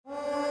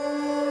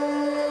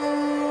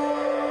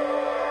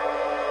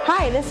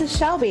Hi, this is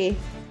Shelby.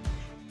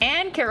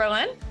 And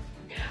Carolyn.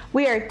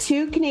 We are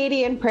two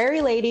Canadian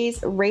prairie ladies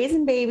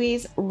raising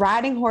babies,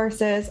 riding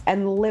horses,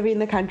 and living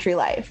the country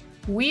life.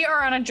 We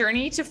are on a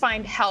journey to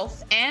find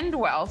health and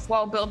wealth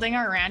while building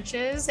our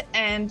ranches,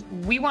 and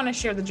we want to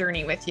share the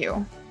journey with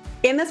you.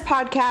 In this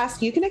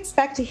podcast, you can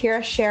expect to hear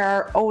us share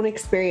our own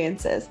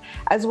experiences,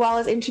 as well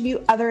as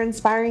interview other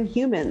inspiring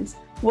humans.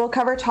 We'll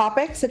cover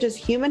topics such as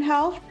human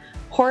health,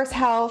 horse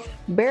health,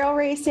 barrel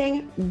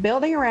racing,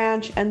 building a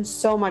ranch, and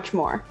so much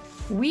more.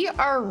 We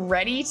are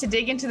ready to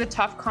dig into the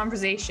tough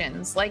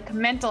conversations like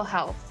mental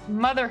health,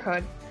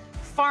 motherhood,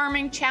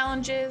 farming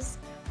challenges,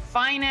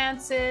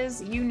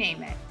 finances, you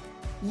name it.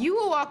 You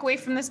will walk away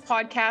from this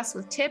podcast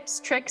with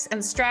tips, tricks,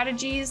 and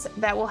strategies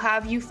that will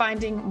have you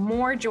finding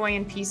more joy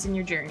and peace in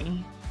your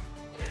journey.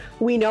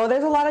 We know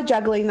there's a lot of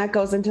juggling that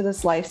goes into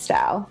this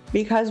lifestyle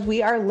because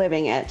we are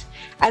living it.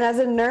 And as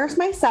a nurse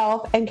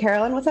myself and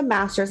Carolyn with a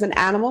master's in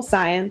animal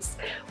science,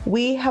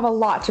 we have a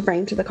lot to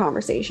bring to the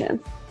conversation.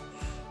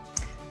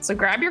 So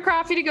grab your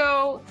coffee to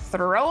go,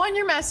 throw on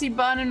your messy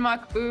bun and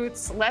muck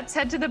boots. Let's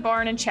head to the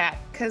barn and chat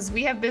because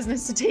we have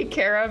business to take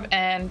care of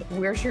and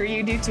we're sure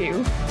you do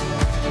too.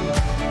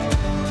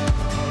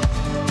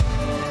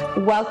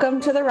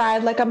 Welcome to the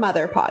Ride Like a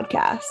Mother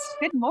podcast.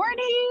 Good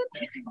morning.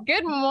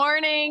 Good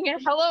morning.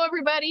 Hello,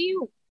 everybody.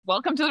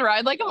 Welcome to the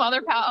Ride Like a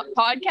Mother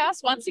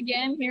podcast once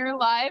again here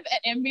live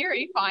at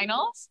MBRA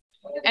Finals.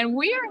 And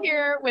we are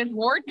here with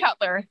Ward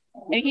Cutler,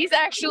 and he's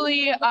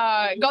actually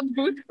got the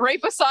booth right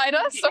beside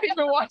us. So he's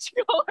been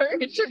watching all our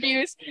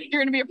interviews.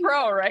 You're going to be a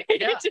pro, right?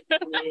 Yeah.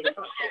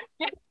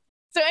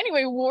 So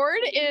anyway, Ward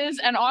is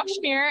an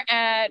auctioneer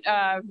at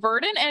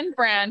Verdon and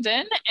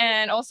Brandon,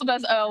 and also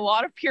does a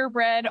lot of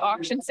purebred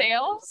auction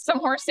sales, some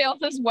horse sales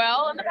as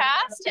well in the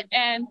past,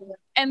 and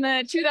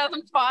the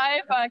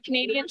 2005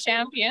 Canadian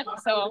champion.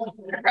 So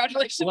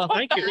congratulations. Well,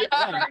 thank you.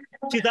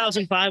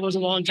 2005 was a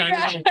long time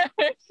ago.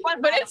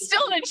 But it's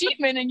still an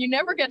achievement, and you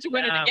never get to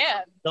win it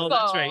again. No,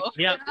 that's right.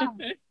 Yeah.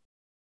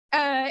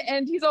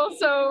 And he's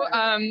also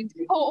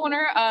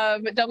co-owner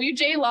of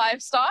WJ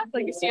Livestock,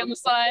 like you see on the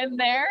side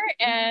there,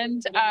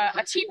 and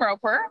a team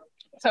roper.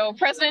 So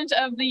president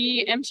of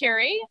the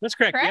MTRA. That's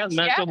correct. Yeah, the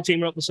Manitoba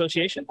Team Rope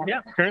Association.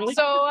 Yeah, currently.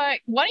 So why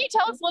don't you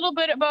tell us a little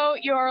bit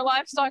about your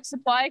livestock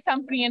supply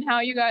company and how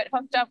you got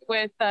hooked up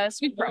with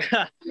Sweet Pro?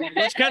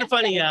 It's kind of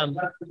funny.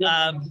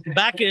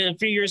 Back a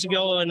few years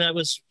ago, when I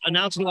was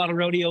announcing a lot of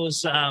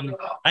rodeos,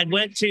 I'd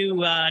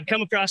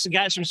come across the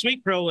guys from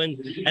Sweet Pro, and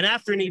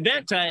after an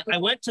event, I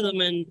went to them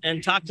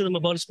and talked to them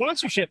about a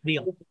sponsorship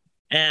deal.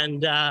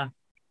 And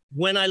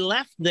when I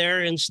left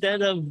there,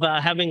 instead of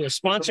having a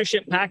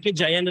sponsorship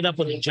package, I ended up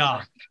with a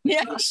job.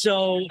 Yeah.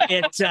 So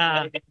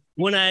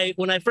when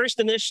I first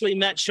initially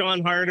met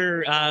Sean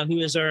Harder, who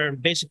is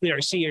basically our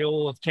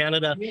CEO of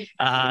Canada,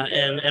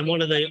 and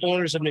one of the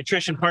owners of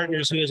Nutrition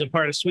Partners, who is a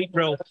part of Sweet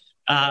Pro,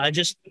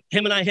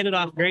 him and I hit it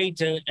off great,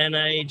 and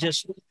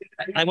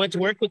I went to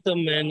work with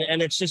them,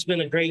 and it's just been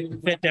a great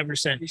fit ever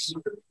since.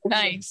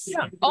 Nice.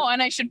 Yeah. Oh,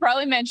 and I should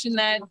probably mention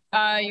that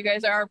you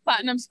guys are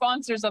platinum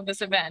sponsors of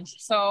this event.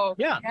 So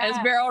as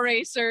barrel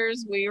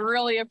racers, we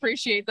really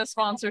appreciate the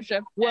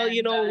sponsorship. Well,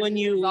 when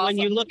you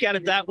look at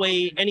it that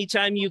way,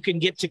 anytime you can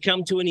get to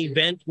come to an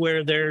event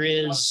where there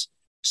is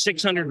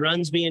 600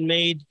 runs being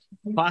made,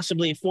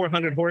 possibly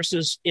 400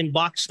 horses in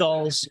box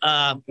stalls,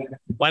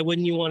 why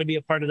wouldn't you want to be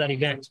a part of that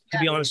event, to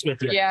be honest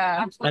with you?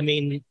 Yeah. I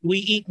mean, we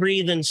eat,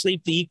 breathe, and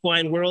sleep the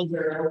equine world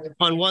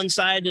on one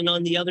side, and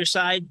on the other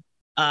side,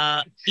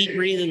 eat,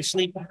 breathe, and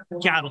sleep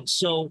cattle.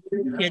 So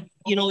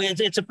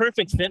it's a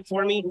perfect fit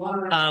for me.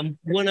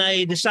 When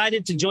I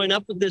decided to join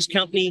up with this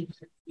company,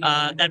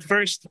 at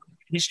first, to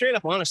be straight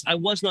up honest, I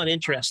was not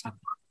interested.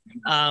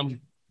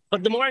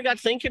 But the more I got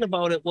thinking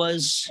about it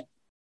was,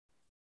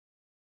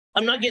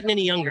 I'm not getting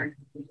any younger.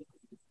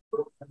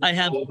 I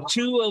have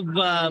two of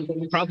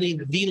probably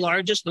the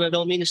largest, and I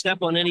don't mean to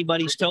step on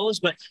anybody's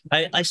toes, but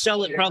I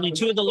sell at probably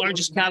two of the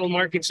largest cattle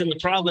markets in the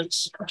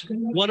province.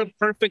 What a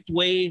perfect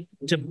way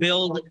to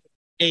build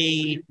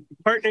a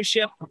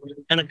partnership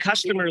and a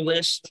customer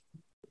list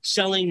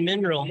selling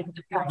mineral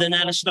than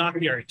at a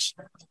stockyards.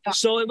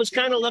 So it was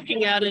kind of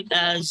looking at it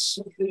as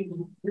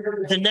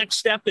the next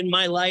step in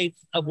my life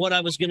of what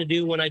I was going to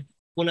do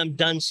when I'm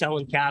done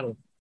selling cattle.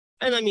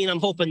 And I mean, I'm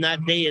hoping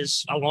that day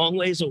is a long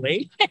ways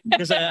away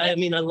because I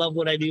love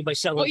what I do by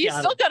selling cattle. Well, you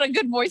still got a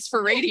good voice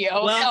for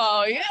radio.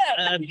 Well,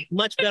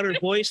 much better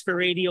voice for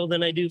radio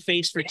than I do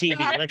face for TV.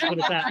 Let's put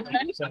it that way.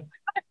 So.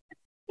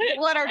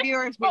 Let our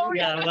viewers know.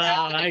 Yeah,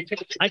 well,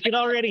 I can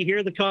already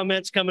hear the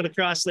comments coming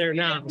across there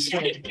now. So,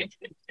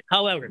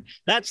 however,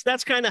 that's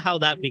kind of how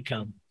that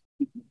become.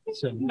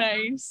 So.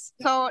 Nice.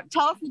 So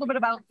tell us a little bit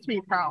about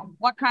Sweet Pro.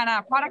 What kind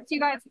of products you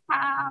guys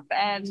have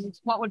and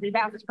what would be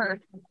best for,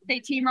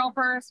 say, team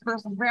ropers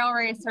versus rail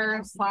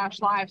racers /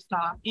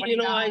 livestock?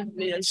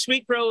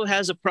 Sweet Pro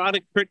has a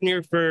product pretty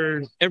near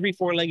for every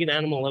four-legged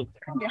animal out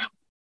there.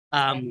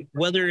 Yeah.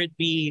 Whether it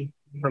be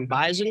from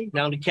bison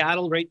down to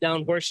cattle, right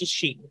down horses,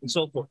 sheep, and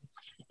so forth.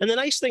 And the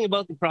nice thing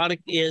about the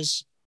product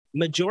is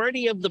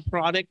majority of the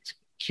product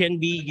can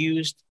be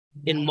used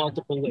in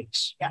multiple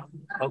ways. Yeah.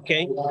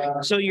 Okay.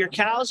 So your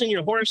cows and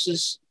your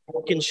horses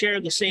can share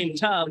the same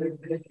tub,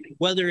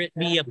 whether it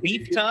be a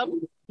beef tub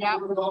Yeah.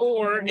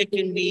 or it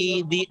can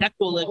be the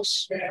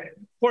Equilix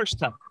horse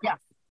tub. Yeah.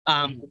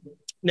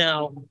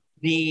 Now,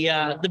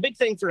 the big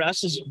thing for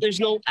us is there's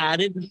no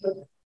added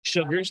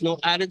sugars, no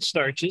added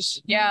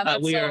starches. Yeah,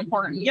 that's so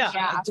important.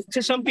 Yeah,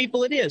 to some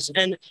people it is,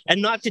 and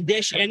not to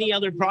dish any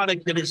other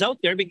product that is out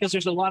there, because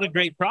there's a lot of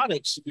great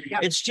products.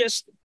 Yep. It's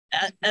just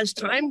as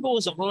time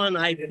goes on,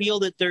 I feel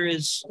that there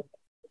is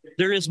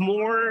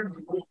more.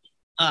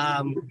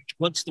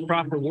 What's the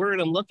proper word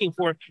I'm looking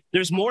for?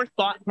 There's more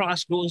thought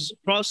process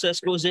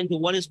goes into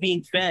what is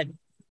being fed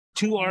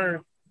to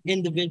our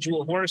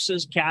individual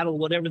horses, cattle,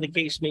 whatever the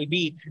case may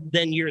be,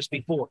 than years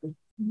before.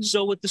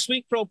 So with the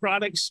Sweet Pro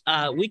products,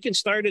 we can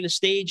start at a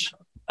stage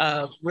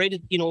right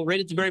at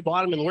the very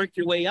bottom and work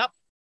your way up.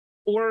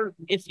 Or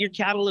if your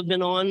cattle have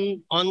been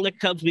on lick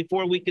tubs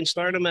before, we can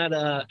start them at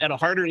a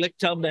harder lick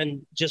tub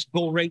and just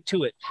go right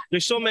to it.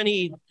 There's so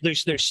many,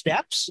 there's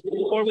steps,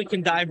 or we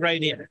can dive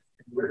right in.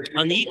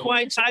 On the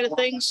equine side of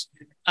things,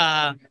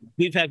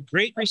 we've had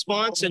great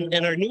response, and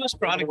our newest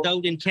product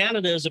out in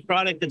Canada is a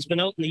product that's been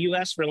out in the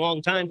US for a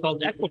long time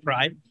called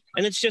EquiPride,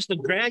 and it's just a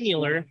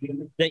granular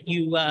that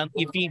you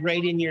feed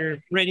right in your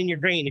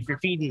grain if you're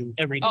feeding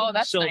every day. Oh,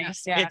 that's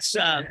nice. Yeah. It's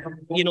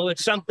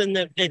it's something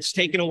that it's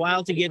taken a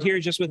while to get here,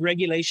 just with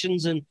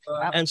regulations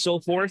and so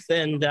forth,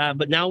 and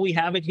but now we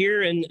have it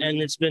here, and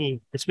it's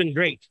been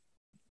great.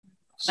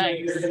 So,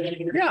 Nice.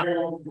 Yeah.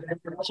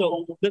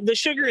 So the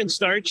sugar and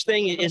starch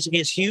thing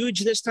is huge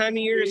this time of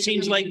year. It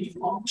seems like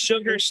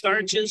sugar,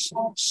 starches,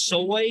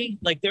 soy.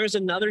 Like there's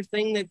another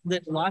thing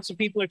that lots of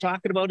people are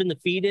talking about in the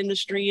feed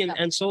industry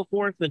and so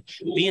forth, and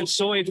being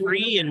soy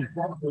free. And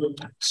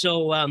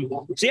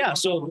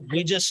so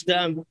we just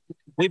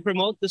we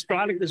promote this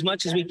product as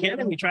much as we can,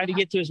 and we try to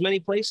get to as many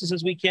places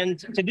as we can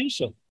to do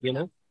so.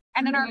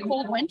 And in our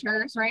cold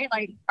winters, right?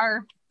 Like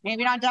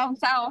maybe not down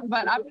south,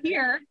 but up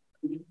here,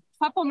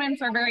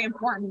 supplements are very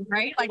important,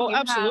 right? Like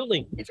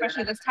absolutely.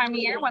 Especially this time of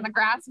year when the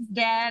grass is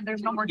dead,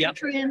 there's no more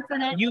nutrients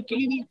in it. You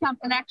need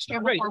something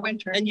extra before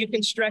winter. And you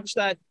can stretch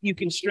that. You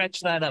can stretch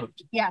that out.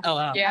 Yeah.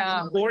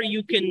 Yeah. Or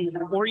you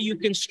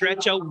can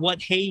stretch out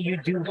what hay you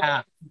do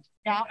have.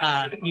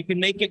 Yeah. You can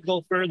make it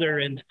go further,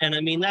 and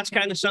I mean that's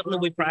kind of something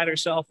that we pride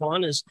ourselves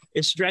on is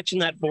stretching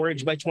that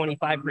forage by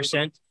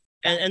 25%,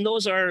 and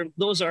those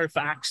are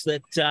facts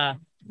that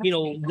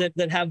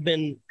that have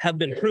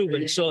been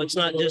proven. So it's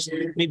not just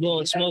me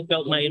blowing smoke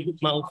out my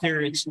mouth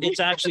here. It's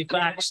actually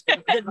facts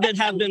that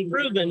have been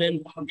proven,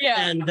 and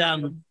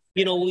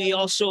we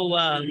also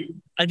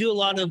I do a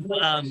lot of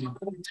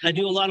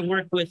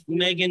work with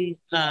Megan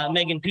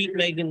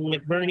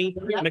McBurney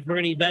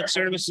Vet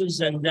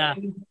Services, and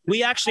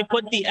we actually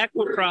put the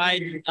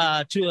EquiPride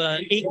to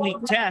an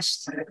 8-week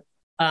test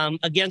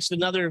against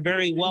another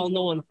very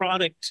well-known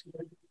product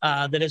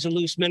that is a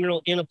loose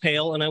mineral in a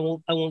pail, and I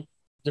won't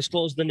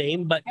disclose the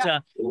name, but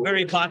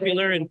very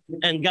popular,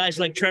 and guys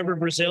like Trevor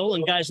Brazil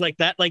and guys like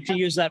that like to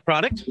use that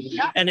product,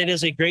 and it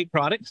is a great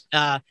product.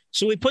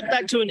 So we put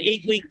that to an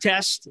 8-week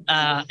test,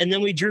 and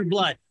then we drew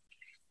blood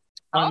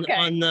on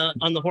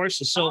the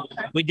horses. So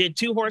we did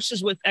 2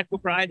 horses with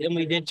EquiPride, and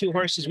we did 2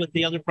 horses with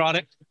the other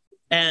product.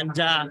 And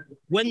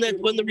when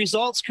the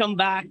results come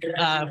back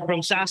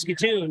from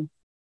Saskatoon,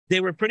 they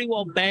were pretty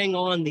well bang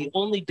on. The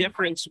only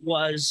difference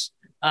was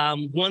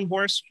one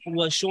horse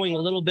was showing a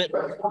little bit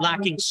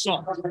lacking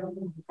salt.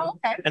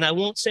 Okay. And I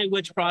won't say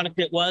which product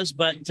it was,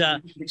 but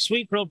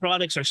Sweet Pro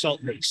products are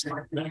salt-based.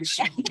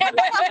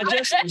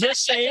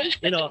 Just saying,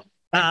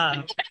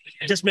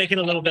 just making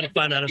a little bit of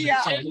fun out of it.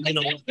 Yeah. So,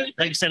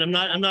 like I said, I'm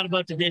not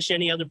about to dish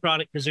any other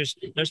product, because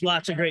there's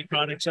lots of great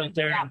products out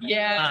there.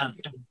 Yeah.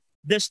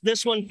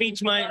 This one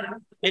fits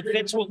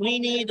what we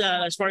need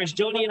as far as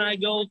Jody and I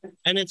go,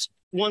 and it's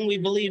one we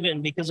believe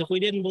in, because if we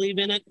didn't believe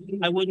in it,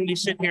 I wouldn't be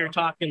sitting here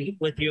talking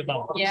with you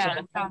about it. Yeah.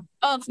 So,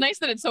 Oh, it's nice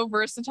that it's so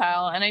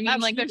versatile. And I mean,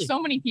 like, there's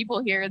so many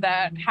people here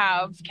that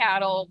have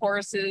cattle,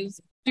 horses,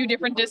 do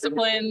different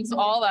disciplines,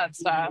 all that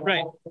stuff.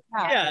 right.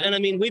 Yeah. And I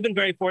mean, we've been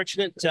very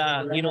fortunate.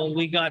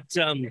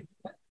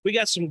 We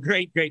got some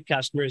great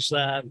customers.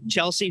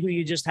 Chelsea, who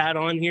you just had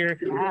on here,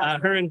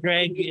 her and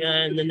Greg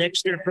and the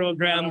Nexter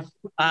program,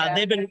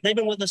 they've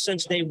been with us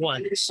since day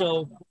one.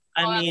 So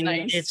I mean,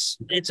 nice.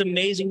 it's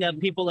amazing to have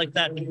people like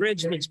that. The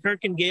Bridgmans, Kirk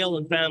and Gale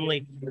and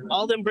family,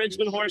 all them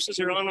Bridgman horses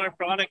are on our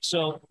product.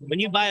 So when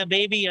you buy a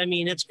baby, I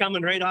mean, it's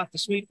coming right off the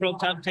Sweet Pro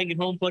tub. Take it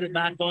home, put it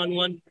back on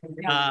one.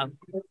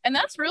 And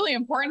that's really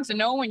important to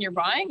know when you're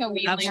buying a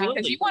weanling,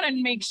 because you want to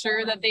make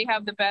sure that they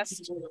have the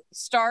best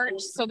start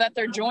so that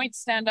their joints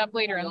stand up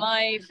later in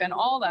life and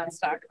all that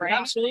stuff, right?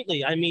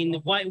 Absolutely. I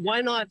mean,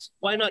 why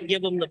not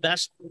give them the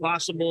best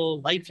possible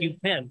life you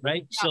can,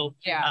 right? So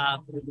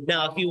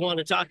now, if you want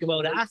to talk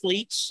about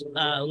athletes,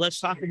 let's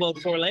talk about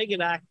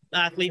 4-legged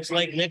athletes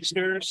like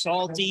Nixter,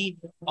 Salty,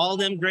 all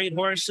them great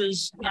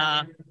horses.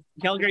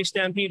 Calgary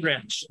Stampede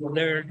Ranch.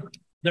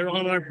 they're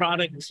on our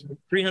product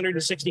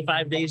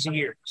 365 days a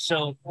year.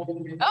 So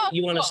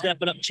you want to step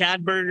it up.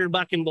 Chad Berger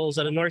Bucking Bulls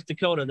out of North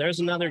Dakota. There's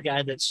another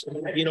guy that's,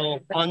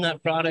 on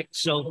that product.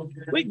 So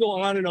we go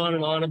on and on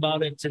and on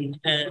about it and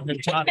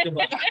talk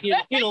about,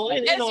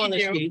 in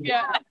honesty.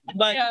 Yeah.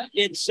 But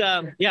it's,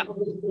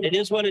 it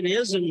is what it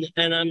is.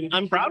 And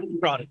I'm proud of the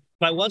product.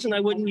 If I wasn't, I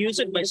wouldn't use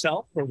it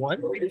myself, for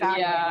one.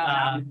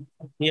 Yeah.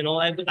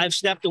 I've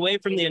stepped away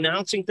from the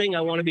announcing thing.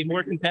 I want to be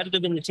more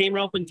competitive in the team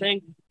roping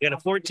thing. I got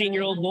a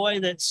 14-year-old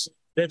boy that's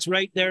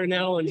right there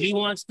now, and he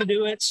wants to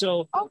do it.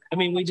 So, I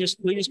mean, we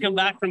just come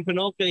back from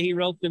Pinoca. He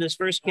roped at his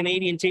first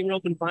Canadian team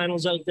roping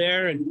finals out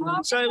there, and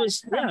so it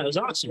was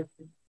awesome.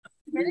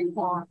 Very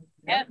cool.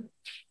 Yeah.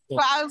 So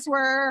as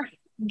we're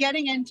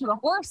getting into the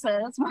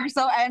horses,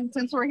 and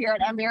since we're here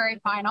at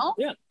MBRA Final,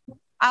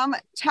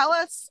 tell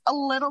us a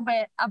little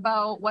bit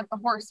about what the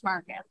horse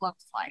market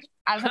looks like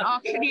as an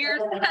auctioneer.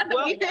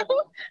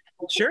 Well,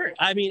 sure.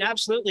 I mean,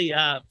 absolutely.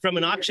 From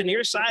an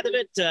auctioneer side of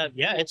it,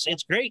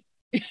 it's great.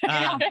 It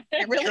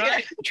really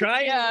is.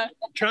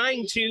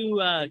 Trying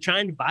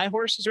to buy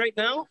horses right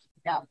now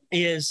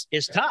is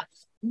tough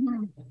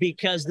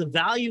because the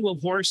value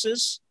of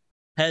horses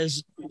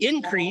has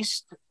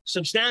increased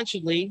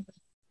substantially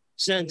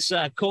since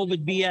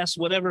COVID BS,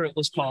 whatever it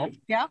was called.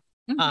 Yeah.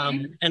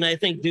 And I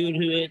think due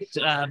to it,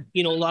 a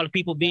lot of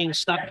people being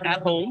stuck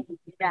at home,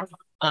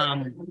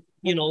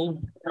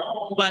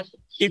 but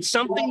it's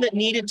something that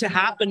needed to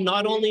happen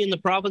not only in the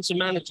province of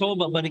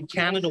Manitoba, but in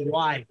Canada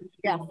wide.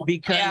 Yeah.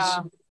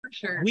 Because for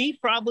sure. we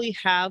probably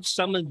have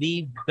some of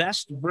the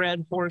best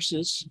bred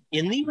horses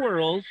in the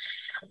world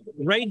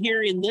right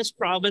here in this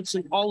province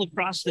and all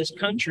across this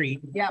country.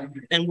 Yeah.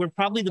 And we're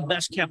probably the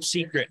best kept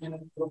secret.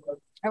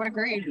 I would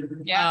agree.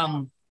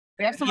 Yeah.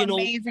 We have some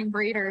amazing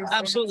breeders.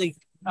 Absolutely.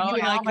 You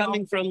and I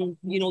coming from,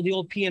 the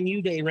old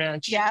PMU day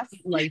ranch. Yes.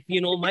 Like,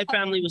 my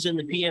family was in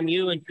the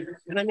PMU and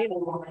I mean,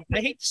 I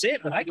hate to say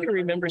it, but I can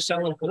remember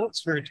selling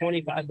colts for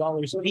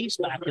 $25 a piece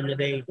back in the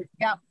day.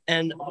 Yeah.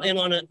 And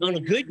on a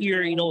good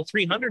year,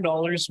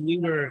 $300, we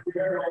were,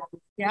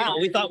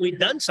 we thought we'd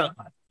done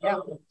something.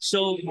 Yeah.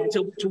 So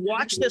to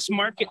watch this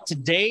market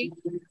today,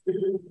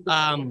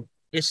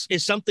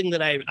 is something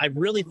that I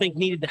really think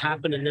needed to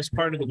happen in this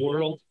part of the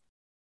world.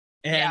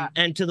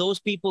 And to those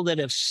people that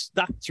have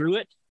stuck through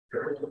it,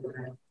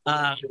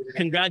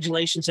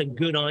 congratulations and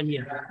good on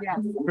you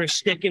for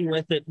sticking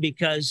with it,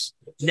 because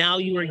now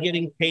you are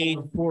getting paid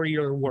for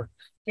your work.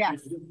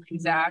 Yes,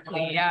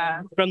 exactly.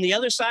 Yeah. From the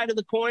other side of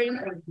the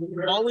coin,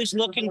 always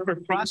looking for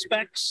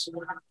prospects,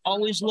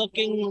 always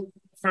looking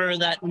for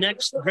that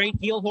next great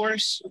deal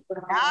horse,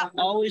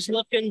 always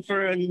looking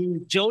for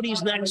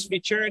Jody's next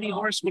maturity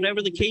horse,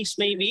 whatever the case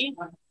may be.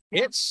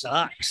 It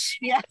sucks.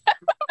 Yeah.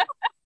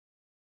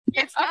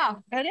 It's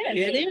tough. It is.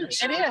 It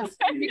is. It is.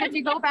 Because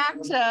you go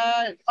back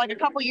to like a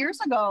couple years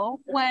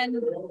ago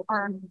when,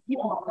 or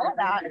people don't know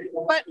that,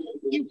 but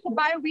you could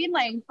buy a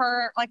weanling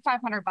for like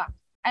 $500.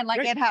 And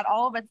like it had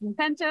all of its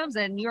incentives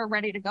and you're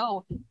ready to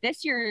go.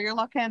 This year you're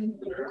looking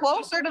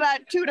closer to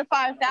that 2,000 to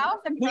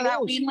 5,000 for that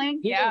weanling.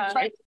 Yeah.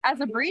 But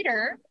as a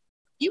breeder,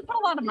 you put a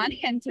lot of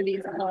money into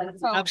these bulls.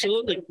 So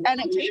absolutely.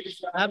 And it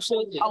takes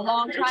a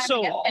long time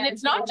to get. And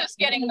it's not just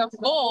getting the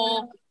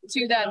bull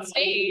to that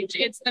stage.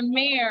 It's the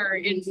mare.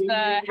 It's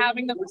the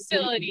having the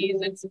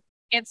facilities.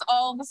 It's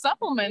all the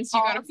supplements you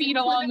got to feed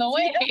along the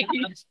way.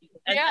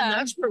 And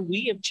that's where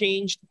we have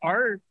changed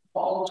our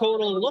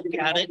total look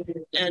at it.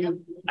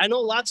 And I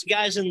know lots of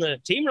guys in the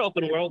team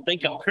roping world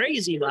think I'm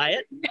crazy by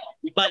it,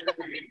 but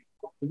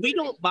we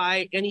don't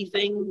buy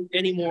anything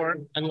anymore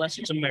unless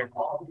it's a mare.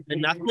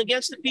 And nothing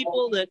against the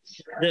people that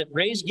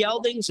raise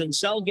geldings and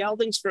sell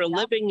geldings for a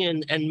living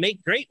and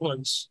make great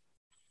ones.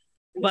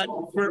 But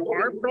for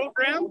our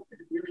program,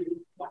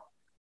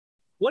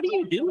 what do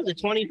you do with a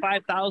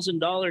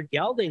 $25,000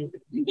 gelding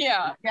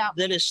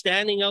that is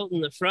standing out in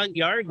the front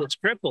yard that's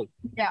crippled?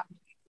 Yeah.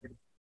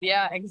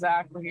 Yeah,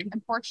 exactly.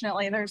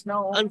 Unfortunately, there's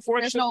no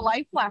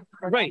life left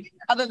for them, right,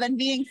 other than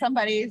being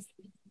somebody's,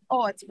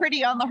 it's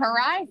pretty on the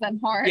horizon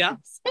horse. Yeah.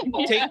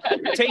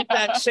 Take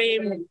that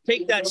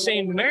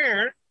same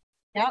mare.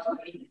 Yeah.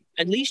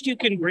 At least you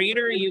can breed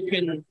her, you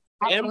can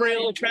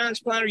embryo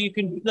transplant her, you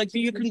can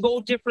go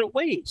different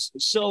ways.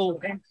 So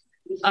it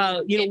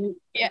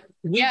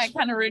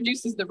kind of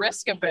reduces the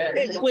risk a bit.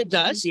 It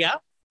does, yeah.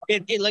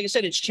 It like I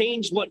said, it's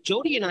changed what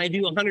Jody and I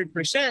do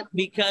 100%,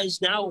 because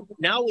now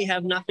we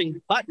have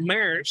nothing but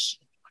mares.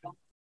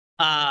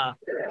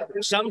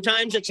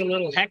 Sometimes it's a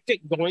little hectic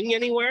going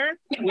anywhere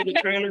with a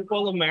trailer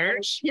full of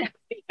mares. Yeah.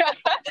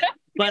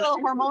 But a little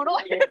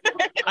hormonal.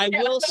 I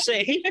will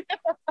say,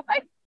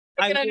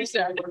 I can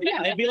understand.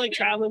 It'd be like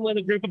traveling with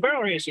a group of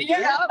barrel racers.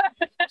 Yeah.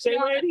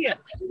 Same idea.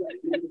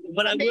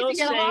 But I will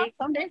say,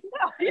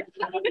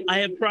 I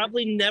have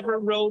probably never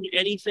rode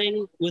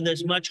anything with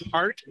as much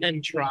heart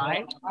and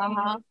try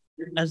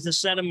as the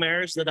set of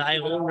mares that I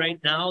own right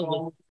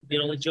now,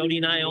 that Jody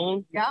and I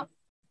own. Yeah.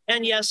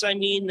 And yes, I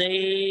mean,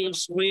 they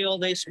squeal,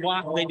 they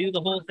squawk, they do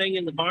the whole thing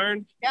in the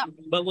barn. Yeah.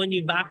 But when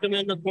you back them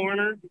in the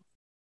corner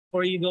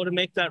or you go to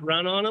make that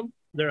run on them,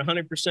 They're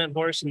 100%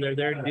 horse, and they're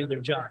there to do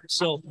their job.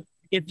 So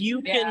if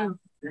you can,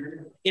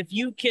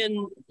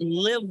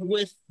 live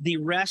with the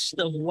rest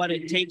of what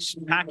it takes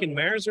packing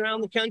mares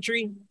around the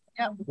country,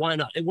 why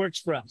not? It works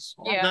for us.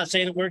 Yeah. I'm not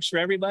saying it works for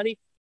everybody,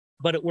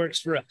 but it works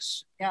for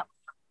us. Yeah.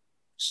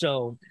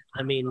 So,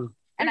 I mean.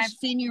 And I've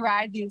seen you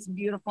ride these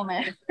beautiful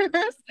mares.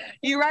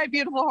 You ride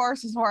beautiful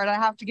horses for it. I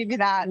have to give you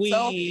that.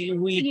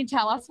 Can you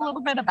tell us a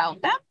little bit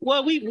about them?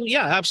 Well,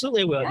 yeah,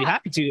 absolutely. We'll be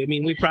happy to. I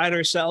mean, we pride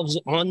ourselves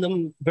on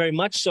them very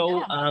much so.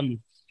 Yeah.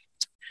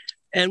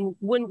 And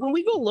when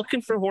we go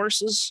looking for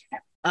horses,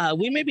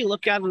 we maybe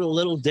look at it a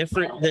little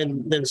different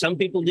than some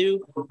people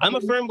do. I'm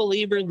a firm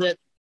believer that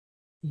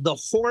the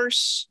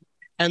horse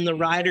and the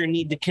rider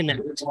need to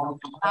connect.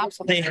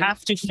 Absolutely. They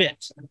have to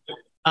fit.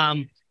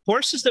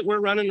 Horses that we're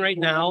running right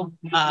now,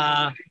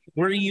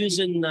 we're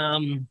using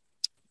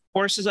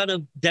horses out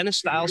of Dennis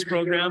Styles'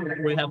 program.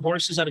 We have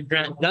horses out of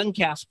Grant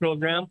Duncalf's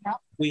program.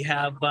 We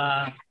have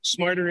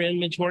Smarter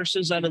Image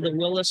horses out of the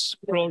Willis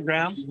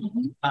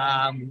program.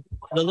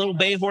 The little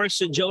bay horse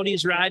that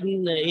Jody's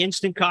riding, the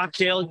Instant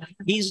Cocktail,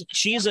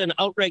 she's an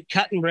outright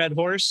cut and bred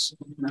horse.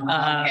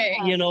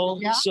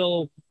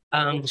 So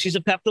she's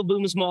a Pepto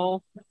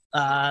Booms-Mall.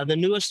 The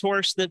newest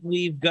horse that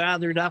we've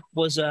gathered up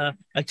was a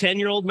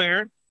 10-year-old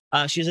mare.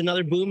 She's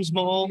another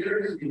Booms-Mall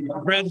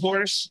bred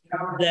horse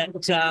that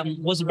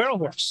was a barrel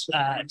horse,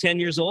 10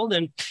 years old.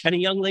 And a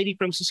young lady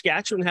from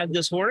Saskatchewan had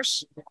this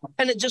horse,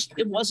 and it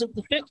wasn't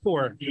the fit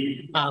for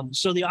her.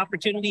 So the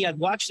opportunity, I'd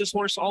watched this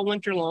horse all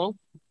winter long,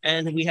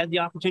 and we had the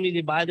opportunity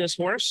to buy this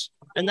horse.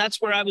 And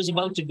that's where I was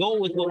about to go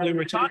with what we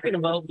were talking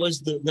about,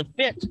 was the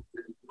fit.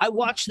 I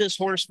watched this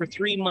horse for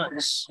 3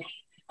 months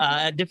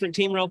at different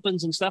team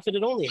ropings and stuff, and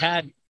it only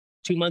had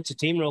 2 months of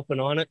team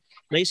roping on it.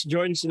 Lacey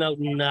Jordanson out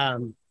in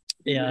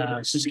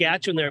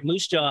Saskatchewan there at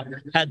Moose Jaw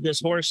had this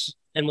horse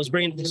and was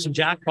bringing it to some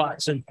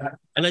jackpots, and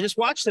I just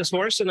watched this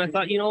horse and I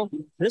thought,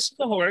 this is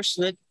the horse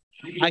that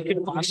I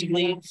could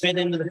possibly fit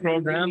into the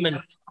program,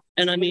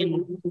 and I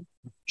mean,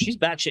 she's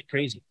batshit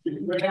crazy.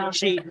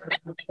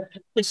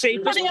 The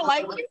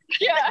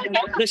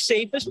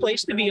safest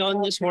place to be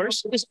on this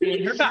horse is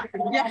on her back.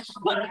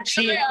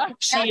 Yeah.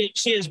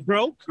 She is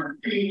broke.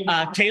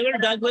 Taylor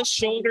Douglas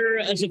showed her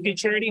as a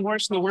futurity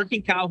horse and the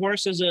working cow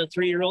horse as a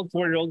 3-year-old,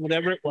 4-year-old,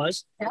 whatever it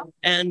was. Yeah.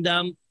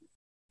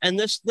 And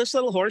this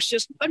little horse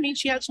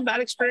she had some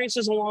bad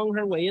experiences along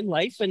her way in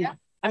life, and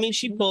I mean,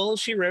 she pulls,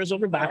 she rears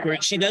over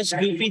backwards, she does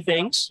goofy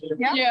things.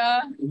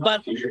 Yeah.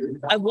 But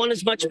I won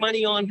as much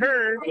money on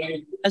her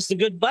as the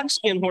good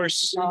buckskin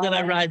horse that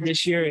I ride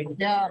this year.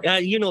 Yeah.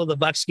 You know the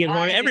buckskin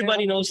horse.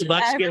 Everybody knows the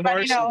buckskin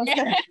horse.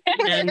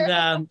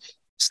 And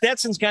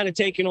Stetson's kind of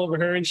taken over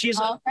her, and she's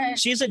a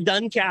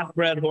Duncalf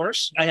bred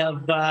horse. I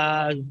have,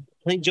 I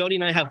think Jody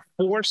and I have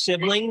 4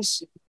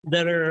 siblings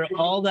that are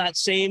all that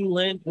same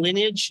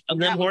lineage of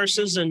them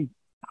horses,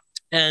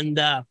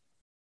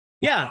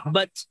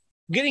 but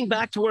getting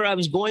back to where I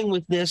was going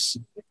with this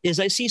is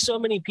I see so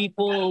many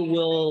people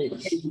will,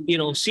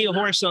 see a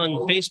horse on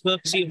Facebook,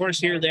 see a horse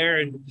here, there,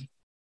 and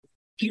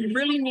you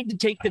really need to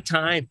take the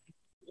time.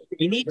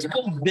 You need to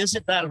go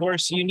visit that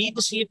horse. You need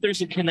to see if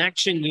there's a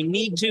connection. You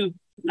need to,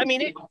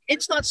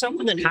 it's not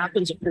something that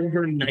happens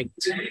overnight.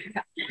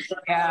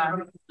 Yeah.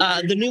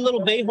 The new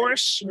little bay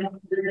horse,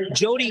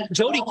 Jody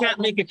can't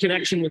make a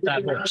connection with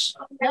that horse.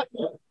 Yep.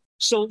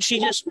 So she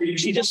just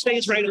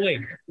stays right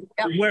away.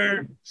 Yep.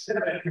 Where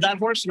that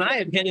horse and I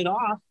have hit it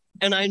off,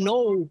 and I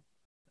know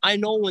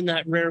when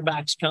that rear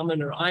back's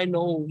coming, or I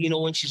know,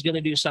 when she's going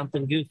to do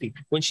something goofy.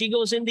 When she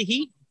goes into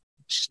heat,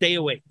 stay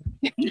away.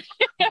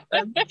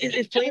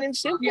 It's plain and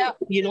simple. Yeah.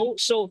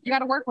 So you got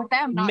to work with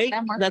them, not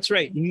them. That's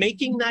right.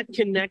 Making that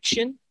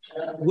connection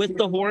with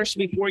the horse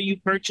before you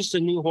purchase a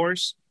new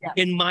horse,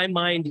 in my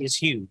mind, is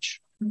huge.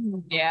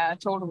 Yeah,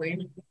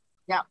 totally.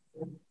 Yeah.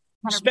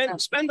 100%.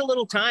 Spend a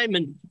little time,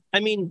 and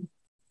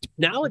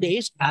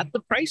nowadays at the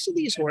price of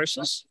these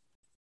horses,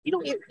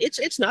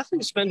 it's nothing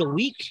to spend a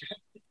week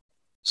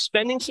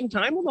spending some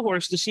time with the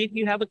horse to see if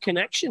you have a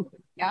connection.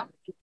 Yeah.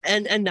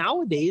 And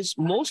nowadays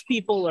most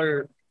people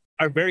are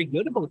very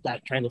good about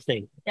that kind of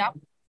thing. Yeah.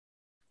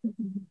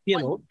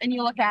 And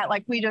you look at,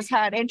 like, we just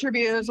had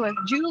interviews with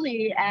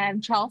Julie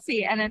and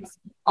Chelsea, and it's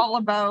all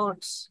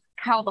about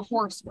how the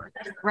horse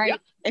works, right?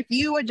 Yeah. If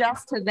you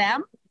adjust to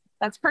them,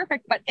 that's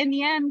perfect. But in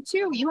the end,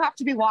 too, you have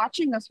to be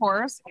watching this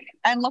horse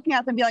and looking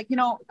at them and be like,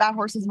 that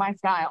horse is my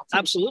style, too.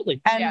 Absolutely.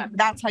 And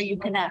that's how you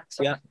connect.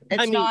 Yeah.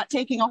 It's not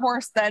taking a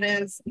horse that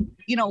is,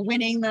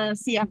 winning the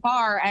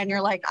CFR and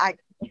you're like,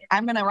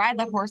 I'm going to ride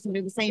that horse and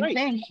do the same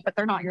thing, but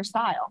they're not your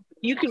style.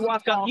 You can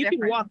walk up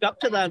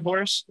to that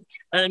horse.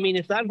 And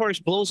if that horse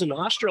blows a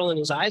nostril and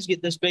his eyes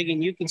get this big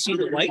and you can see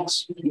the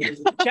whites,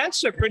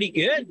 chances are pretty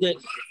good that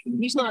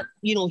he's not,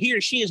 he or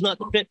she is not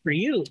the fit for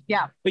you.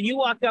 Yeah. But you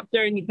walk up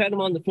there and you pet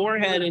him on the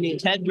forehead and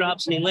his head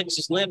drops and he licks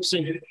his lips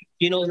and,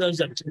 there's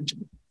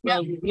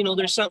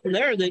something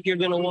there that you're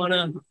going to want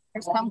to.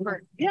 There's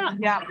comfort. Yeah.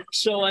 Yeah.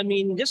 So,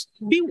 just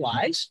be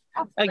wise,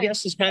 I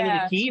guess, is kind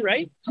of the key,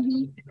 right?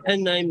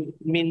 Mm-hmm.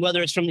 And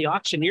whether it's from the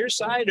auctioneer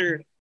side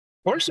or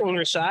horse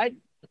owner side,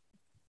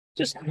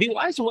 just be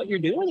wise in what you're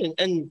doing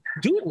and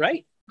do it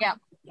right. Yeah.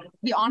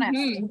 Be honest.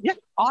 Yeah.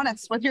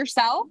 Honest with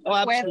yourself. Oh,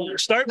 absolutely.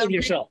 Start with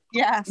yourself.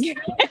 Yes.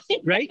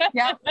 Right?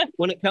 Yeah.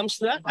 When it comes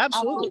to that,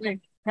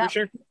 absolutely. Yeah. For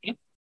sure.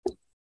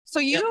 So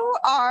you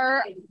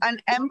are an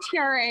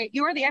MTRA,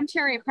 you are the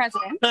MTRA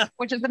president,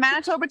 which is the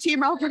Manitoba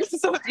Team Ropers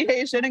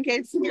Association, in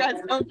case you guys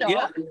don't know.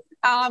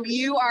 Yeah.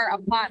 You are a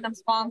platinum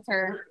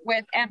sponsor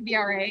with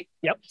MBRA.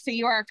 Yep. So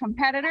you are a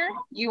competitor,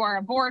 you are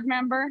a board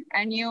member,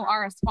 and you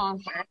are a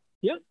sponsor.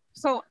 Yep.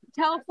 So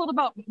tell us a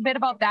little bit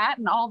about that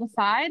and all the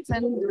sides.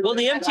 And well,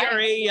 the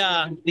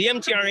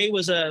MTRA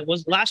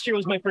was last year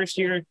was my first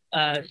year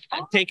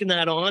taking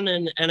that on,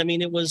 and I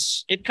mean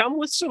it come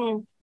with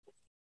some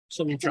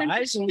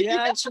tries and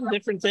some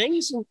different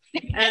things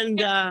and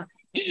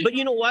but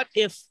you know what,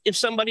 if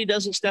somebody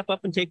doesn't step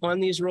up and take on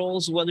these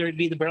roles, whether it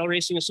be the Barrel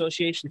Racing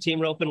Association,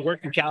 Team Roping,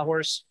 Working Cow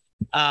Horse,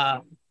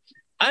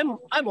 I'm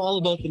all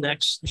about the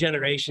next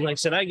generation. Like I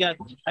said, I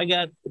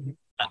got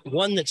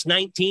one that's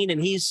 19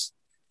 and he's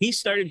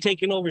started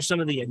taking over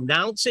some of the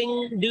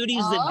announcing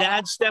duties that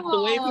Dad stepped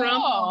away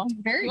from.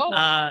 Very cool.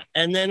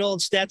 And then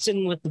old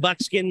Stetson with the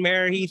buckskin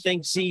mare, he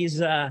thinks he's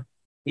going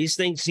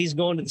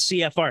to the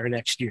CFR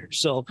next year.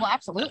 So well,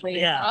 absolutely.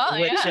 Hair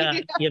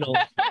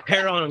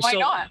on him. Why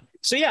not?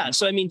 So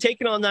I mean,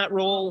 taking on that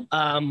role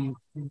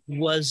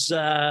was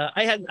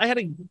I had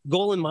a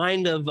goal in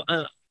mind of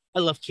I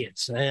love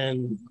kids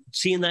and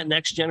seeing that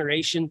next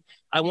generation.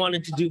 I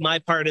wanted to do my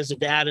part as a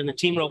dad and a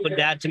team roping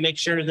dad to make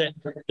sure that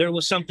there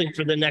was something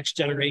for the next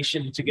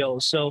generation to go.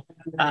 So,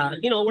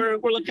 we're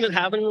looking at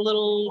having a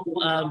little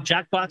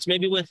jackpots,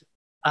 maybe with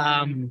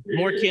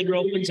more kid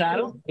ropings at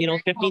them,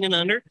 15 and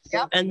under,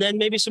 and then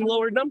maybe some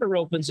lower number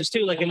ropings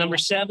too, like a number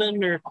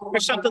 7 or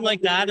something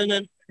like that. And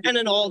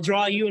then I'll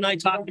draw. You and I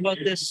talked about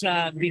this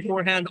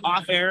beforehand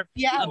off air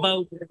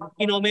about,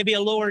 maybe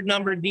a lower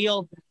number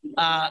deal.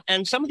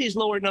 And some of these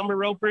lower number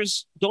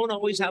ropers don't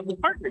always have the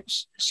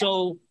partners.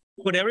 So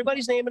put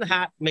everybody's name in a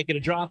hat, make it a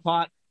draw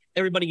pot.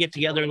 Everybody get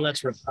together and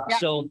let's rope. Yeah.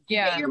 So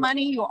get your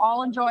money, you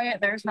all enjoy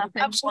it. There's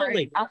nothing.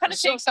 Absolutely. Kind of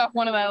takes off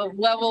one of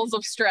the levels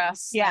of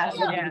stress. Yeah.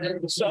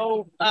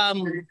 So,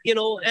 and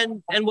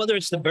whether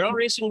it's the barrel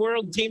racing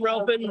world, team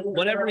roping,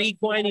 whatever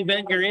equine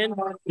event you're in,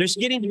 there's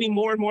getting to be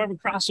more and more of a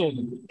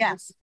crossover.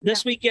 Yes.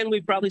 This weekend,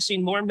 we've probably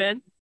seen more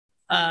men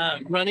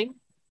running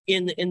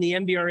in the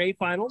MBRA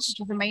finals,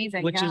 which is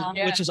amazing.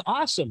 Which is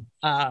awesome.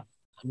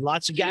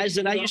 Lots of guys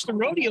that I used to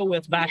rodeo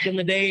with back in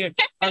the day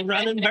are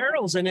running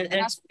barrels, and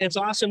it's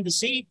awesome to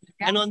see.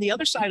 And on the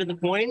other side of the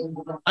coin,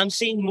 I'm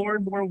seeing more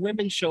and more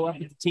women show up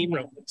at the team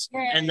ropings,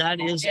 and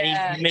that is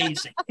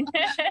amazing.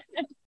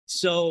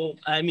 So,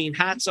 I mean,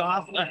 hats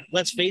off.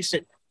 Let's face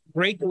it,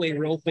 breakaway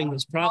roping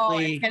is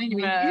probably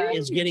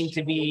getting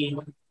to be.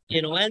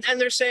 And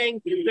they're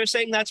saying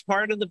that's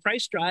part of the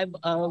price drive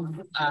of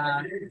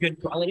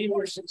good quality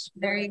horses.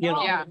 There you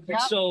go.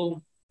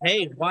 So,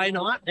 hey, why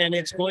not? And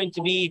it's going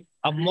to be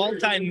a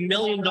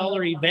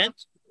multi-million-dollar event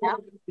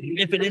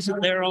if it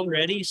isn't there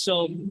already.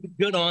 So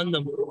good on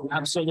them.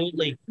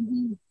 Absolutely.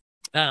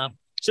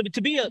 So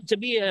to be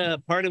a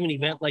part of an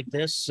event like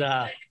this,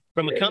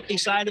 from a company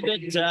side of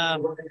it,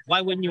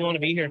 why wouldn't you want to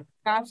be here?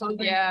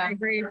 Absolutely. Yeah, I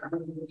agree.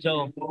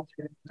 So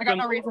I got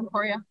no reason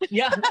for you.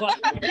 Yeah. Well,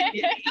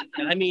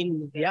 I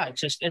mean,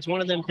 it's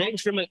one of them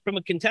things from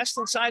a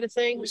contestant side of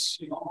things.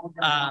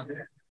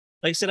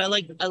 Like I said, I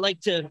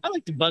like to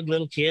bug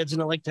little kids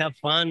and I like to have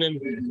fun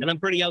and I'm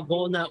pretty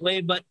outgoing that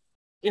way. But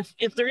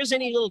if there is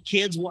any little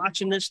kids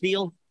watching this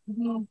deal,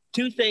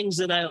 two things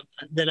that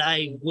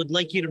I would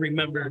like you to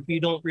remember, if you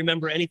don't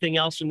remember anything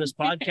else from this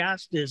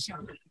podcast,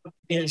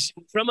 is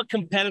from a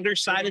competitor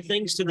side of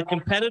things to the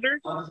competitor.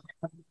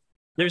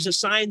 There's a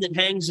sign that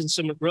hangs in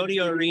some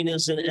rodeo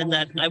arenas, and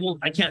that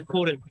I can't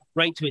quote it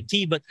right to a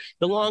T, but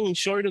the long and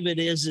short of it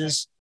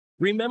is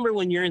remember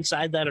when you're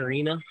inside that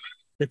arena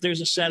that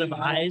there's a set of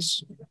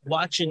eyes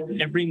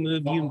watching every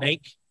move you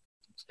make.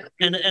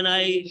 And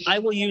I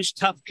will use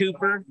Tough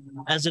Cooper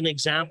as an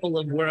example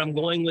of where I'm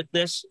going with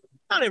this.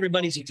 Not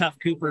everybody's a Tough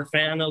Cooper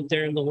fan out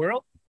there in the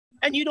world,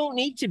 and you don't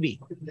need to be.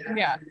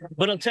 Yeah.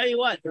 But I'll tell you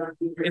what,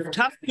 if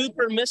Tough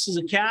Cooper misses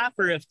a calf,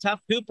 or if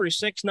Tough Cooper is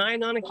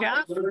 6'9" on a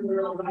calf,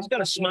 he's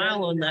got a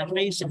smile on that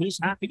face and he's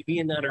happy to be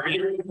in that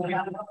arena.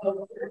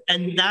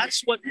 And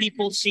that's what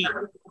people see.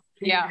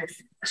 Yeah.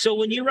 So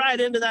when you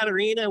ride into that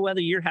arena, whether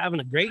you're having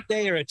a great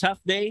day or a tough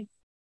day,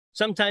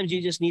 sometimes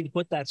you just need to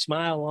put that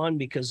smile on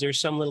because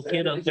there's some little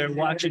kid out there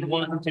watching,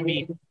 wanting to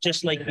be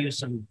just like you.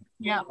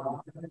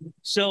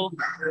 So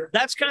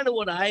that's kind of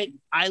what I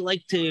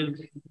like to,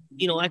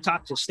 I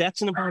talk to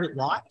Stetson about it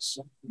lots,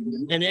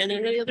 and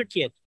any other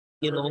kid,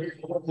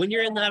 when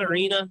you're in that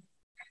arena,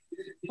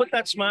 put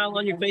that smile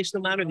on your face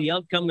no matter the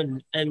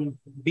outcome, and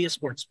be a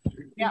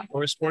sportsman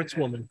or a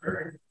sportswoman.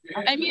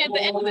 I mean, at the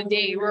end of the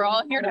day, we're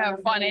all here to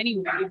have fun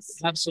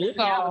anyways. Absolutely.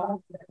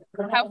 So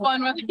have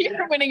fun whether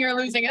you're winning or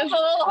losing. It's a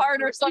little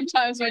harder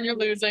sometimes when you're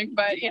losing,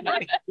 but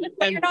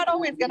but you're not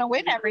always going to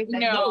win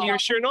everything. No, you're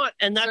sure not.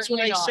 And that's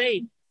Certainly what I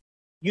say.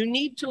 You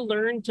need to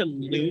learn to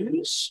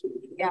lose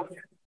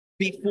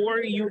before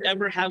you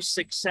ever have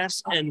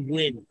success and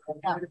win,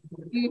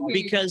 Mhm.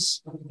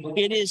 because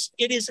it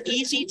is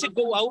easy to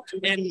go out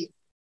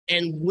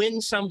and win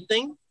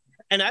something.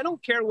 And I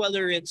don't care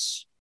whether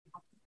it's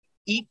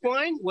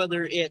equine,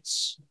 whether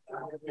it's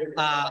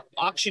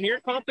auctioneer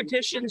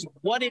competitions,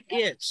 what it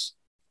is.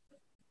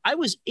 I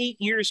was 8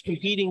 years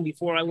competing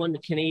before I won the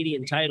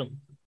Canadian title.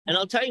 And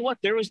I'll tell you what,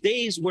 there was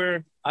days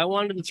where I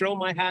wanted to throw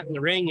my hat in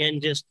the ring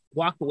and just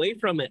walk away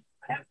from it.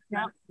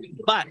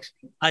 But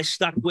I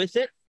stuck with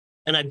it,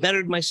 and I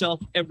bettered myself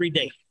every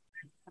day.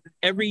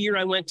 Every year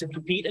I went to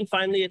compete, and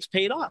finally it's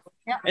paid off.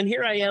 Yeah. And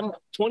here I am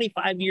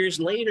 25 years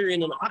later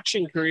in an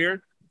auction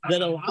career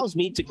that allows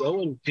me to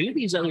go and do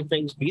these other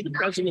things, be the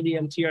president of the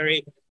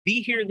MTRA,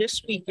 be here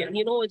this weekend.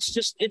 You know,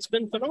 it's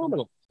been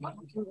phenomenal.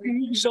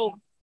 So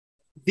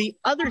the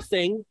other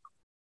thing,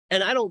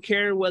 and I don't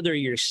care whether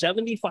you're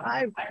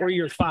 75 or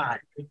you're 5,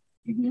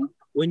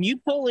 when you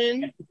pull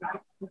in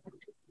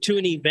to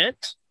an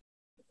event,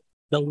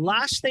 the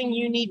last thing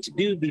you need to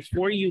do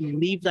before you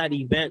leave that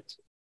event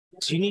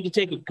is you need to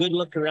take a good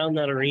look around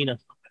that arena.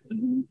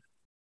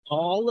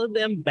 All of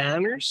them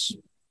banners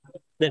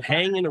that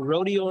hang in a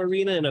rodeo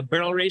arena, in a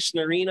barrel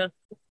racing arena,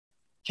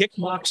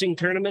 kickboxing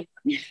tournament,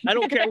 I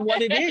don't care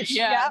what it is.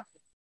 Yeah.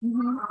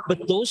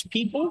 But those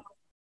people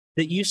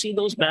that you see,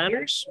 those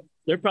banners,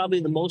 they're probably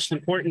the most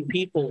important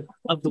people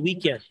of the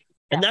weekend.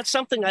 And that's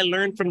something I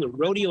learned from the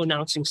rodeo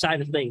announcing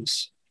side of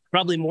things,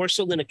 probably more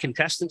so than a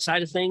contestant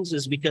side of things,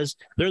 is because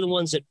they're the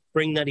ones that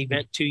bring that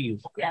event to you.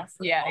 Yes.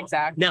 Yeah,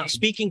 exactly. Now,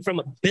 speaking from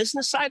a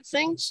business side of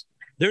things,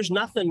 there's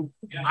nothing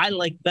I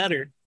like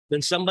better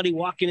than somebody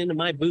walking into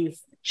my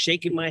booth,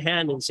 shaking my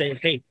hand and saying,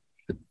 hey,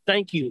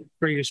 thank you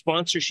for your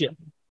sponsorship.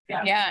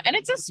 Yeah. And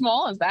it's as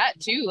small as that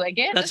too. Like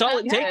That's all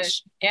it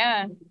takes.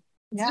 Yeah.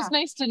 It's just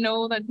nice to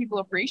know that people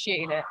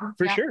appreciate it.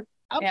 For sure.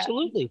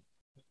 Absolutely.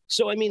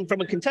 So, I mean,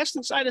 from a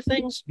contestant side of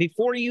things,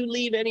 before you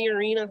leave any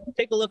arena,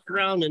 take a look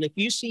around. And if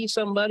you see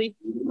somebody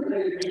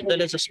that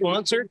is a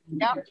sponsor,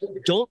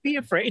 don't be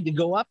afraid to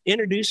go up,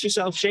 introduce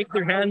yourself, shake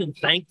their hand, and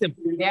thank them.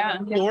 Yeah.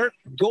 Or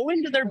go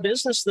into their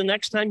business the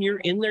next time you're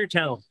in their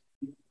town.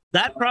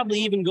 That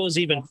probably even goes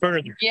even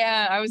further.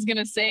 Yeah, I was going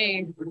to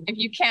say, if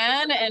you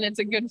can, and it's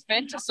a good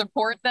fit to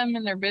support them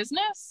in their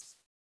business,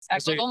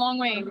 that goes a long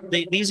way.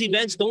 These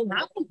events don't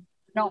happen.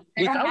 No,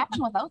 they don't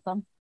happen without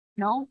them.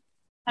 No.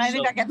 And I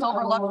think that gets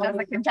overlooked as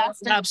a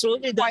contestant.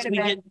 Absolutely.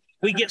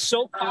 We get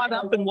so caught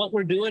up in what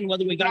we're doing,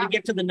 whether we got to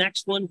get to the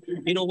next one,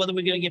 you know, whether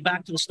we're going to get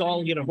back to the stall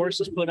and get our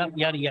horses put up,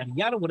 yada, yada,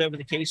 yada, whatever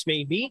the case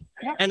may be.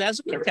 And as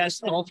a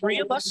contestant, all three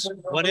of us,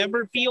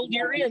 whatever field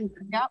you're in,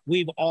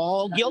 we've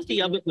all guilty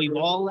of it. We've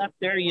all left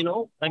there, you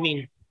know, I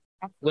mean,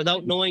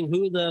 without knowing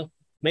who the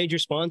major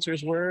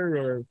sponsors were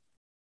or,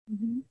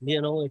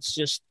 you know, it's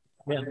just,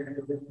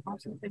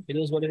 it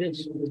is what it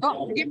is.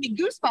 Oh, give me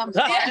goosebumps.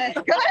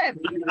 It's good.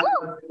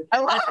 Woo, I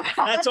love that.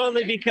 That's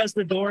only because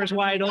the door is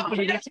wide open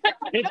and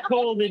it's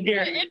cold in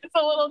here. It's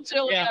a little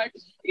chilly,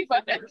 actually,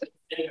 but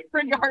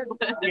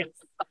regardless.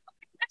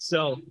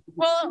 So,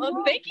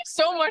 well, thank you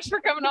so much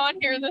for coming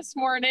on here this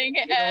morning.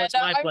 It's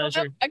my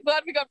pleasure. I'm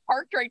glad we got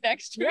parked right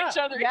next to each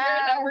other here.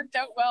 That worked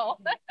out well.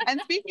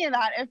 And speaking of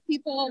that, if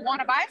people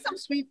want to buy some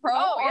Sweet Pro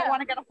or want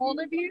to get a hold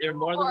of you, they're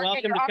more than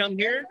welcome to come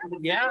here.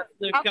 Yeah,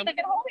 come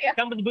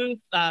to the booth.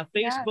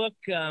 Facebook.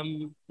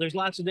 There's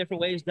lots of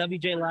different ways.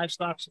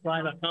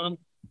 WJLivestockSupply.com.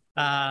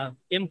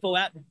 Info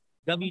at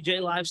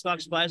WJ Livestock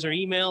Supplies or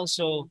email.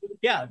 So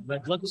yeah,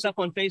 but look us up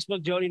on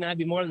Facebook. Jody and I'd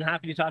be more than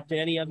happy to talk to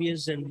any of you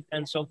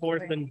and so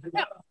forth. And do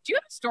you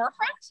have a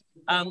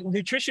storefront?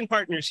 Nutrition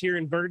Partners here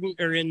in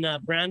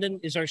Brandon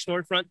is our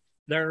storefront.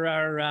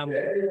 They're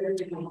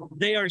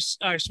they are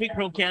Sweet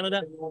Pro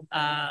Canada.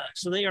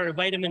 So they are a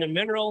vitamin and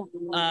mineral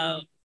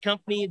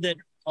company that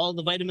all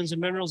the vitamins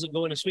and minerals that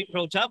go in a Sweet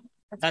Pro tub.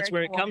 That's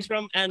where it comes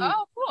from. And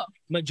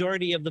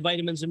majority of the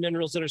vitamins and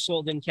minerals that are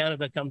sold in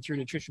Canada come through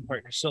Nutrition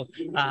Partners. So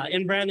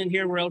in Brandon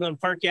here, we're out on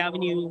Park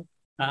Avenue,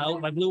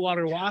 out by Blue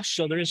Water Wash.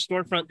 So there is a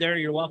storefront there.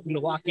 You're welcome to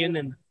walk in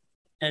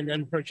and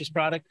then purchase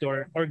product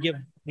or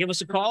give us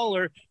a call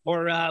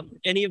or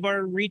any of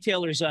our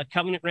retailers.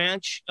 Covenant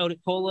Ranch out at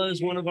Cola is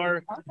one of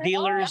our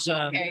dealers.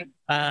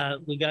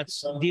 We got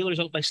dealers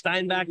out by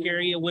Steinbach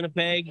area,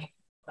 Winnipeg.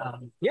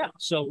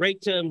 So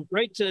right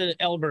to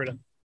Alberta,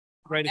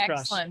 right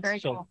across. Excellent. Very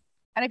cool.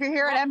 And if you're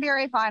here at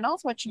MBRA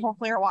Finals, which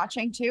hopefully you're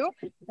watching too,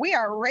 we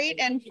are right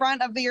in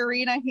front of the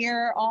arena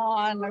here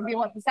on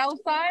the south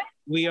side.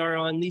 We are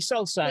on the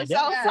south side. The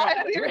south side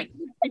of the arena.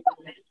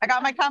 I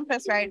got my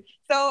compass right.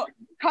 So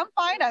come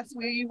find us.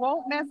 You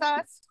won't miss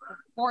us.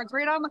 It's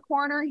right on the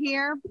corner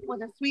here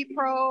with a Sweet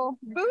Pro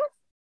booth.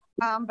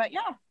 But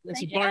yeah,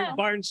 it's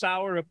Barn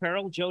Sour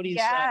Apparel.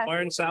 Jody's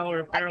Barn Sour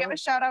Apparel. I'll give a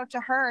shout out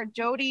to her,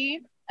 Jody.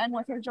 And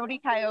with her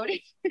Jody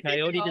Coyote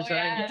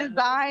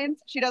Designs.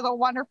 She does a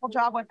wonderful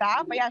job with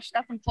that. But yeah, she's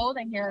got some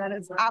clothing here that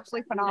is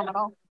absolutely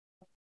phenomenal.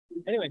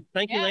 Anyway,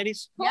 thank you,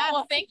 ladies. Cool.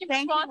 Well, thank you for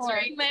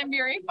sponsoring the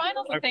MBRA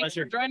Finals. And thanks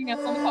for joining us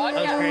on the podcast.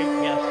 That was great.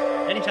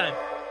 Yes. Anytime.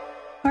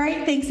 All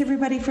right, thanks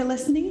everybody for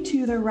listening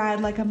to the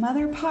Ride Like a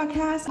Mother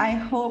podcast. I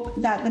hope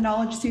that the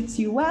knowledge suits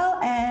you well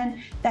and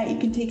that you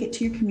can take it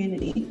to your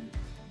community.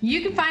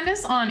 You can find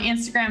us on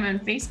Instagram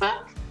and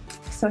Facebook.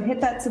 So hit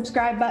that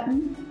subscribe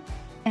button.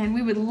 And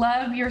we would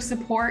love your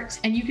support.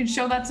 And you can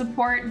show that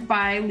support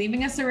by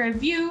leaving us a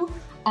review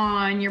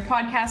on your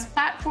podcast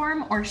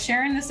platform or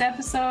sharing this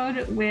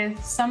episode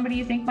with somebody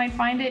you think might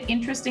find it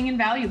interesting and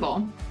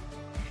valuable.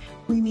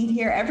 We meet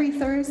here every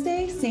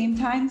Thursday, same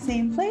time,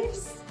 same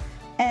place.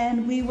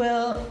 And we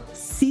will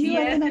see you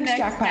at the next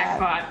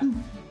jackpot.